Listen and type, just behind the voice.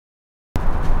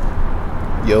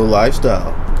Yo,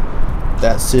 lifestyle.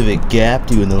 That Civic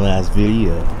gapped you in the last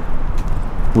video.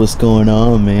 What's going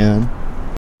on, man?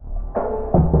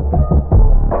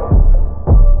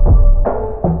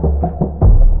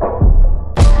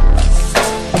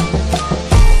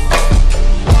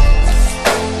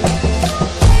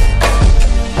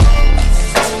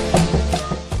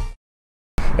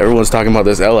 Everyone's talking about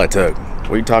this L I took.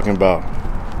 What are you talking about?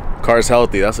 Car's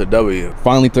healthy, that's a W.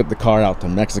 Finally took the car out to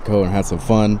Mexico and had some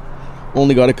fun.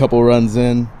 Only got a couple runs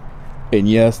in, and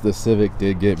yes, the Civic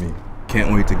did get me.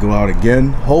 Can't wait to go out again.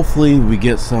 Hopefully we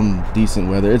get some decent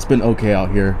weather. It's been okay out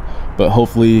here, but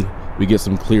hopefully we get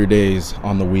some clear days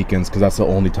on the weekends, because that's the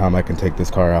only time I can take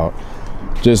this car out.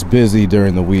 Just busy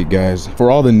during the week, guys. For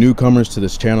all the newcomers to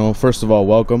this channel, first of all,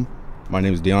 welcome. My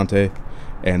name is Deontay,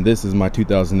 and this is my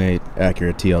 2008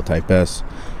 Acura TL Type S.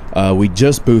 We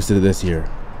just boosted it this year.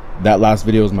 That last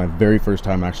video was my very first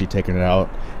time actually taking it out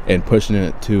and pushing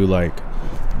it to like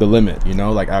the limit, you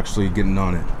know, like actually getting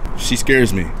on it. She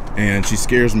scares me, and she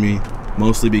scares me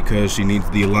mostly because she needs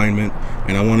the alignment,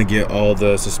 and I want to get all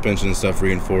the suspension and stuff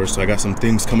reinforced. So I got some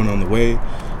things coming on the way,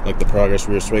 like the Progress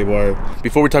rear sway bar.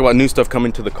 Before we talk about new stuff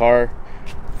coming to the car,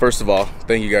 first of all,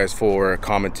 thank you guys for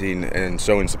commenting and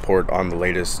showing support on the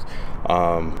latest.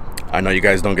 I know you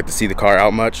guys don't get to see the car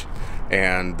out much,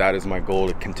 and that is my goal,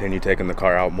 to continue taking the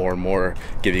car out more and more,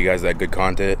 give you guys that good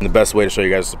content. And the best way to show you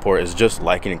guys support is just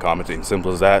liking and commenting.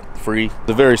 Simple as that. Free. It's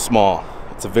a very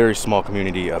small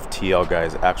community of TL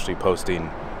guys actually posting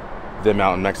them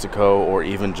out in Mexico, or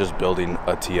even just building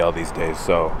a TL these days.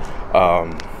 So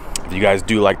if you guys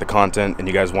do like the content and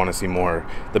you guys want to see more,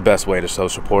 the best way to show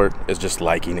support is just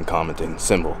liking and commenting.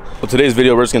 Simple. So today's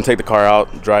video, we're just gonna take the car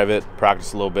out, drive it,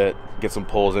 practice a little bit, get some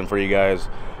pulls in for you guys,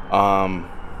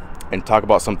 and talk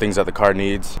about some things that the car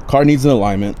needs. Car needs an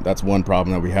alignment. That's one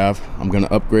problem that we have. I'm gonna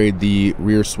upgrade the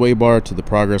rear sway bar to the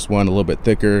Progress one, a little bit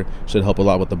thicker. Should help a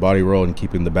lot with the body roll and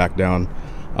keeping the back down.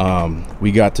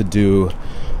 We got to do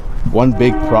one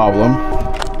big problem.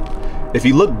 If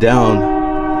you look down,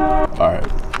 all right,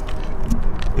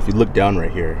 if you look down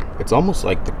right here, it's almost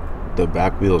like the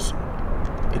back wheels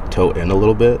toe in a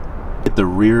little bit. Get the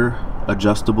rear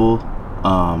adjustable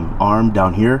arm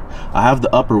down here. I have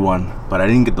the upper one, but I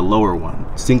didn't get the lower one.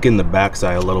 Sink in the back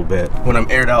side a little bit. When I'm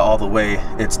aired out all the way,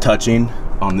 it's touching.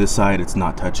 On this side, it's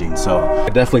not touching. So I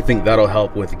definitely think that'll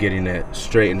help with getting it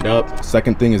straightened up.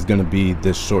 Second thing is gonna be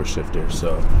this short shifter.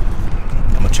 So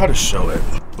I'm gonna try to show it.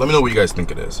 Let me know what you guys think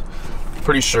it is.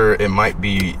 Pretty sure it might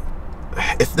be,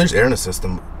 if there's air in the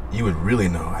system, you would really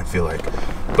know, I feel like.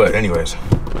 But anyways,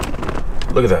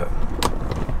 look at that.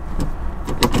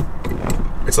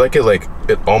 It's like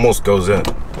it almost goes in.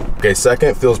 Okay,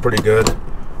 second feels pretty good.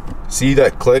 See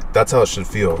that click? That's how it should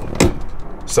feel.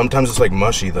 Sometimes it's like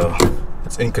mushy though.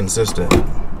 It's inconsistent.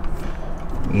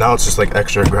 Now it's just like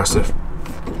extra aggressive.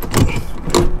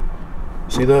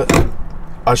 See that?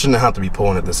 I shouldn't have to be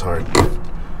pulling it this hard.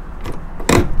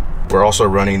 We're also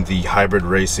running the hybrid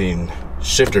racing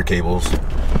shifter cables.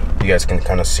 You guys can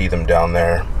kind of see them down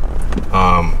there.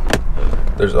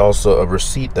 There's also a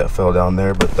receipt that fell down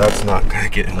there, but that's not gonna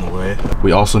get in the way.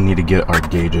 We also need to get our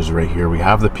gauges right here. We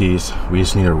have the piece. We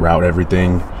just need to route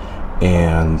everything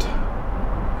and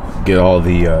get all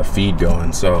the feed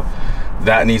going. So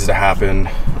that needs to happen.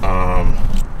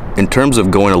 In terms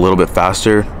of going a little bit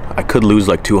faster, I could lose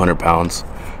like 200 pounds,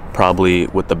 probably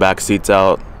with the back seats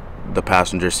out, the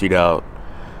passenger seat out,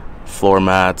 floor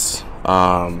mats,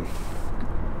 the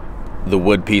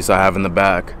wood piece I have in the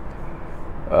back.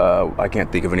 I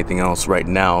can't think of anything else right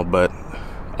now, but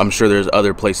I'm sure there's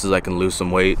other places I can lose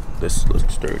some weight. This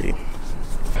looks dirty.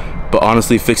 But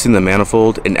honestly, fixing the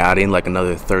manifold and adding like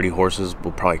another 30 horses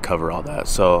will probably cover all that.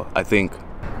 So I think,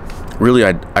 really,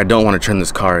 I don't want to turn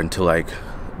this car into like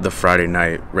the Friday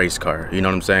night race car. You know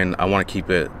what I'm saying? I want to keep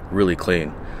it really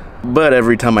clean. But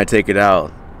every time I take it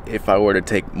out, if I were to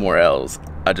take more L's,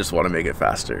 I just want to make it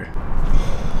faster.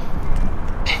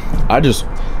 I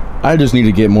just need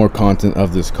to get more content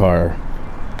of this car.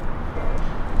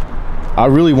 I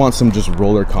really want some just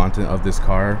roller content of this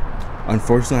car.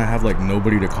 Unfortunately, I have like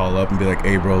nobody to call up and be like,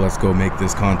 hey bro, let's go make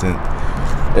this content.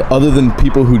 Other than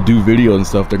people who do video and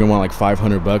stuff, they're gonna want like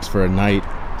 500 bucks for a night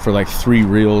for like 3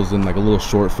 reels and like a little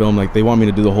short film. Like they want me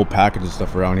to do the whole package of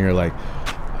stuff around here. Like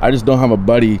I just don't have a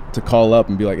buddy to call up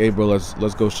and be like, hey bro,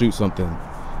 let's go shoot something.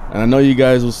 And I know you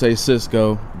guys will say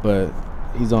Cisco, but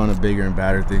he's on to bigger and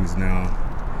badder things now.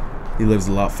 He lives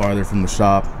a lot farther from the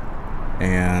shop,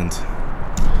 and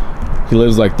he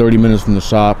lives like 30 minutes from the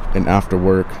shop, and after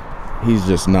work he's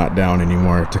just not down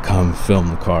anymore to come film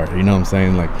the car. You know what I'm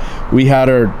saying? Like we had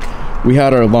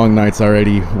our long nights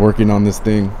already working on this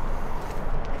thing.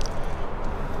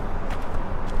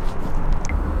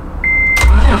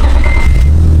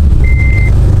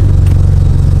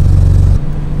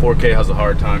 4K has a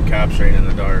hard time capturing in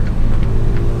the dark.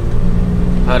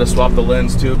 I had to swap the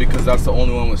lens too because that's the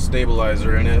only one with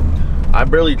stabilizer in it. I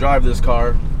barely drive this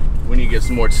car. We need to get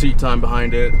some more seat time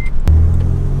behind it.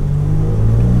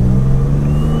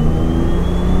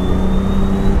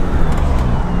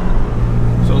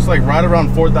 So it's like right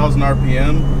around 4,000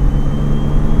 RPM.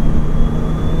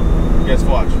 Guess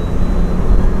watch.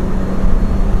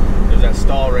 There's that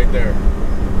stall right there.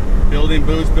 Building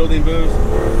boost,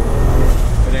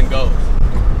 and then goes.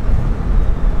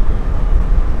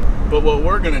 But what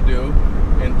we're gonna do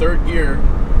in third gear,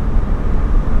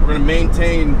 we're gonna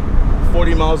maintain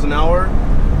 40 miles an hour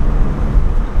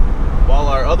while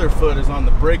our other foot is on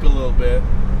the brake a little bit,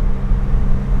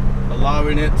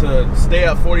 allowing it to stay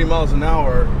at 40 miles an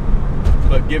hour,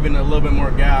 but giving it a little bit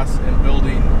more gas and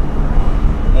building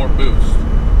more boost.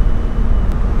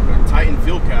 We're gonna tighten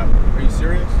fuel cap. Are you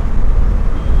serious?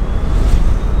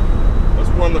 Let's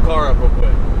warm the car up real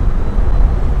quick.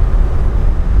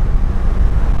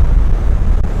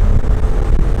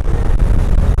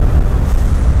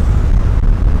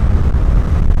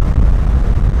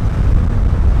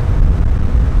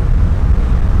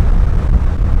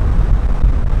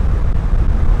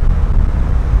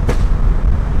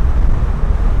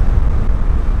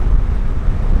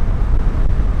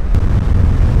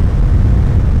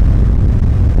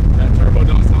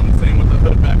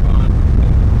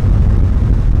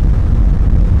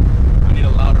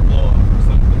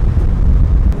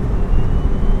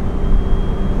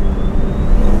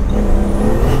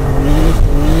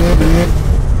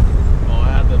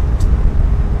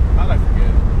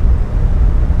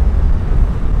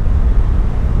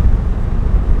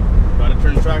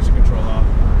 Traction control off.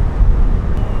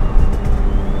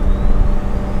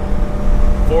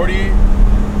 40.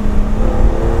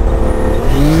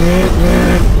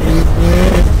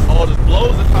 Oh, it just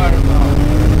blows the tires off.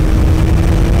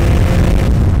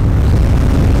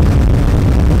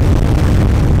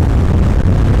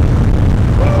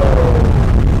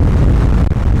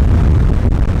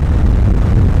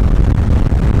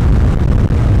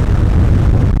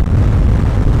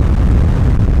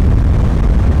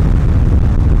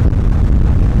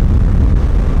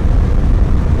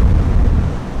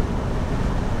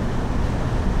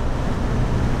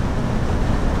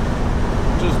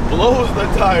 Blows the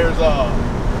tires off.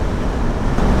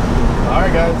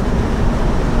 Alright guys,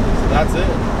 so that's it.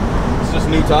 It's just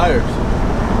new tires.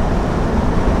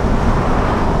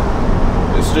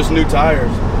 It's just new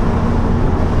tires.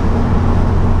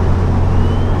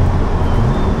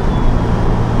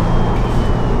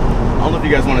 I don't know if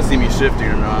you guys want to see me shifting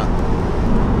or not.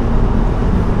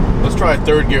 Let's try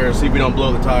third gear and see if we don't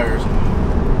blow the tires.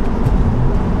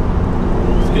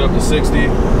 Let's get up to 60.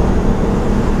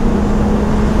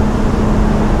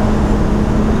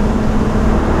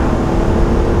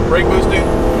 Brake boosting.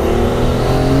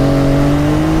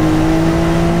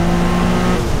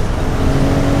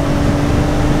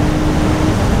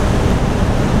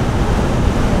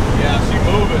 Yeah, she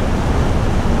moving.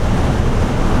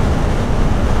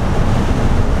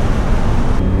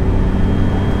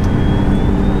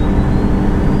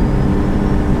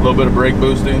 A little bit of brake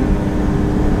boosting.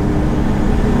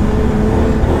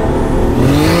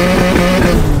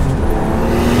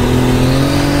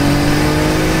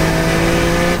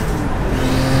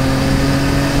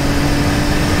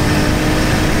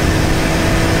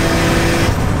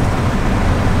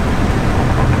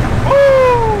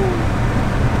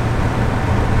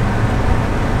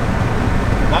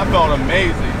 Felt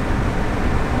amazing.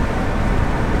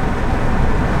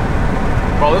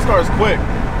 Bro, this car is quick.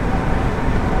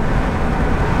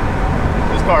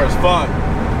 This car is fun.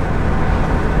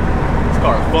 This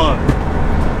car is fun.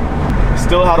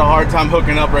 Still had a hard time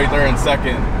hooking up right there in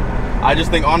second. I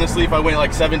just think honestly if I went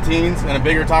like 17s and a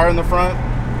bigger tire in the front,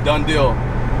 done deal.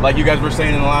 Like you guys were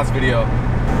saying in the last video.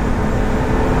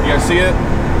 You guys see it?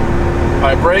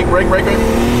 Alright, brake.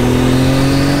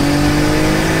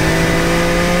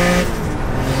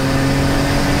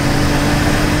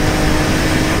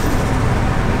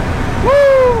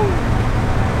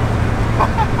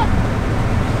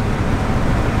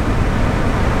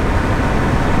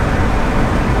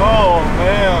 Oh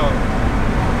man.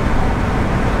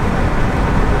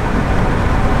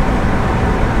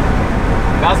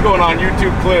 That's going on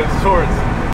YouTube clips, shorts.